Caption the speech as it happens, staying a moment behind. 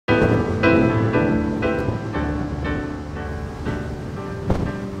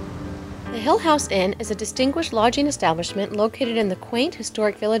Hill House Inn is a distinguished lodging establishment located in the quaint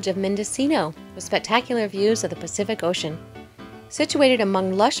historic village of Mendocino with spectacular views of the Pacific Ocean. Situated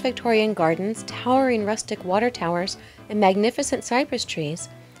among lush Victorian gardens, towering rustic water towers, and magnificent cypress trees,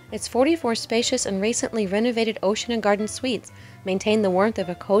 its 44 spacious and recently renovated ocean and garden suites maintain the warmth of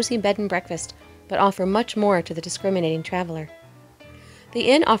a cozy bed and breakfast, but offer much more to the discriminating traveler. The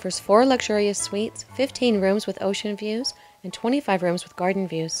inn offers 4 luxurious suites, 15 rooms with ocean views, and 25 rooms with garden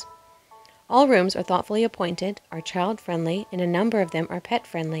views. All rooms are thoughtfully appointed, are child-friendly, and a number of them are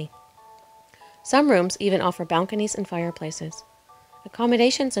pet-friendly. Some rooms even offer balconies and fireplaces.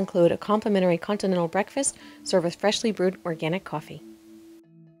 Accommodations include a complimentary continental breakfast served with freshly brewed organic coffee.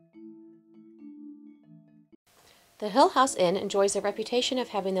 The Hill House Inn enjoys a reputation of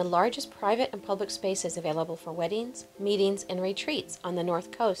having the largest private and public spaces available for weddings, meetings, and retreats on the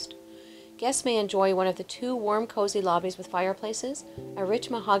North Coast. Guests may enjoy one of the 2 warm, cozy lobbies with fireplaces, a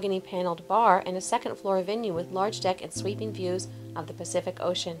rich mahogany paneled bar, and a second-floor venue with large deck and sweeping views of the Pacific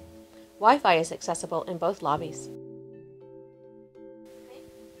Ocean. Wi-Fi is accessible in both lobbies.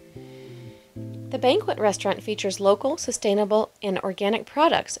 The banquet restaurant features local, sustainable, and organic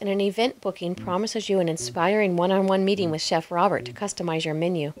products, and an event booking promises you an inspiring one-on-one meeting with Chef Robert to customize your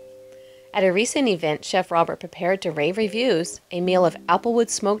menu. At a recent event, Chef Robert prepared to rave reviews a meal of applewood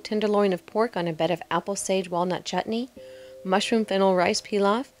smoked tenderloin of pork on a bed of apple sage walnut chutney, mushroom fennel rice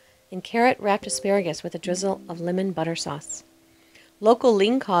pilaf, and carrot-wrapped asparagus with a drizzle of lemon butter sauce. Local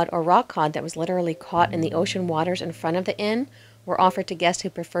lean cod or rock cod that was literally caught in the ocean waters in front of the inn were offered to guests who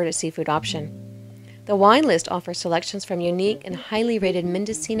preferred a seafood option. The wine list offers selections from unique and highly rated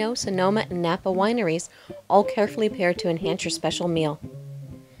Mendocino, Sonoma, and Napa wineries, all carefully paired to enhance your special meal.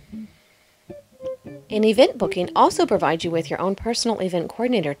 An event booking also provides you with your own personal event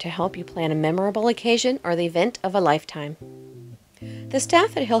coordinator to help you plan a memorable occasion or the event of a lifetime. The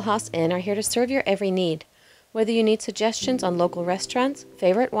staff at Hill House Inn are here to serve your every need. Whether you need suggestions on local restaurants,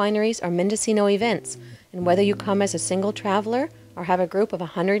 favorite wineries, or Mendocino events, and whether you come as a single traveler or have a group of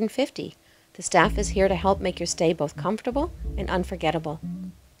 150, the staff is here to help make your stay both comfortable and unforgettable.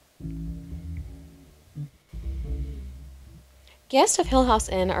 Guests of Hill House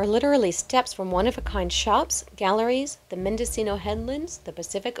Inn are literally steps from one-of-a-kind shops, galleries, the Mendocino headlands, the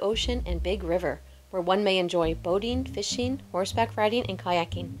Pacific Ocean, and Big River, where one may enjoy boating, fishing, horseback riding, and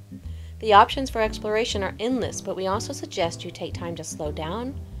kayaking. The options for exploration are endless, but we also suggest you take time to slow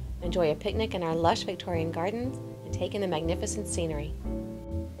down, enjoy a picnic in our lush Victorian gardens, and take in the magnificent scenery.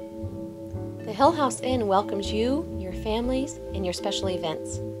 The Hill House Inn welcomes you, your families, and your special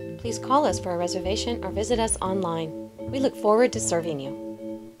events. Please call us for a reservation or visit us online. We look forward to serving you.